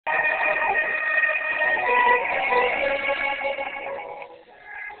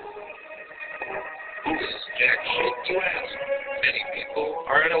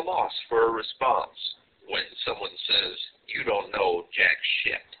are at a loss for a response when someone says, "You don't know Jack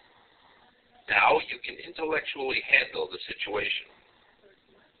Schitt." Now you can intellectually handle the situation.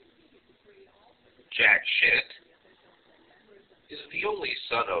 Jack Schitt is the only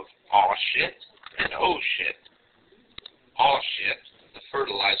son of Aw Schitt and Oh Schitt. Aw Schitt, the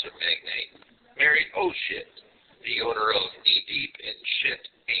fertilizer magnate, married Oh Schitt, the owner of Knee Deep and Schitt,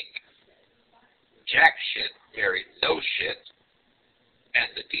 Inc. Jack Schitt married No Schitt, and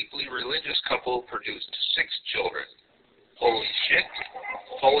the deeply religious couple produced 6 children: Holy Schitt,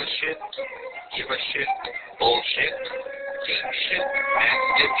 Full of Schitt, Give a Schitt, Bullshit, Deep Schitt, and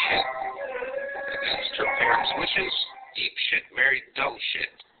Dipshit. Against her parents' wishes, Deep Schitt married Dumb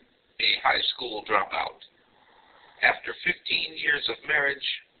Schitt, a high school dropout. After 15 years of marriage,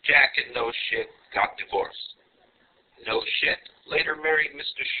 Jack and No Schitt got divorced. No Schitt later married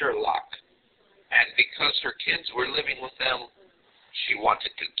Mr. Sherlock, and because her kids were living with them, she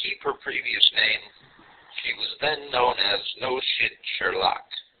wanted to keep her previous name. She was then known as No Schitt Sherlock.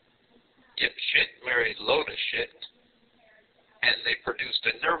 Dip Schitt married Loda Schitt, and they produced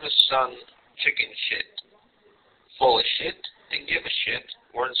a nervous son, Chicken Schitt. Full of Schitt and Give a Schitt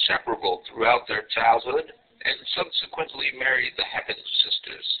were inseparable throughout their childhood and subsequently married the Heppens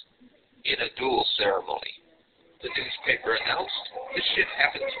sisters in a dual ceremony. The newspaper announced the Schitt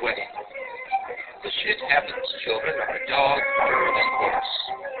Happens wedding. The Schitt Happens children are a dog, bird, and horse.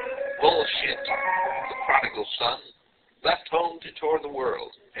 Bull Schitt, the prodigal son, left home to tour the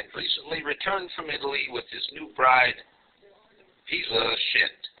world and recently returned from Italy with his new bride, Pisa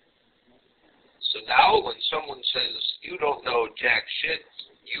Schitt. So now when someone says, "You don't know Jack Schitt,"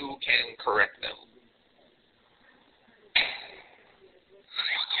 you can correct them.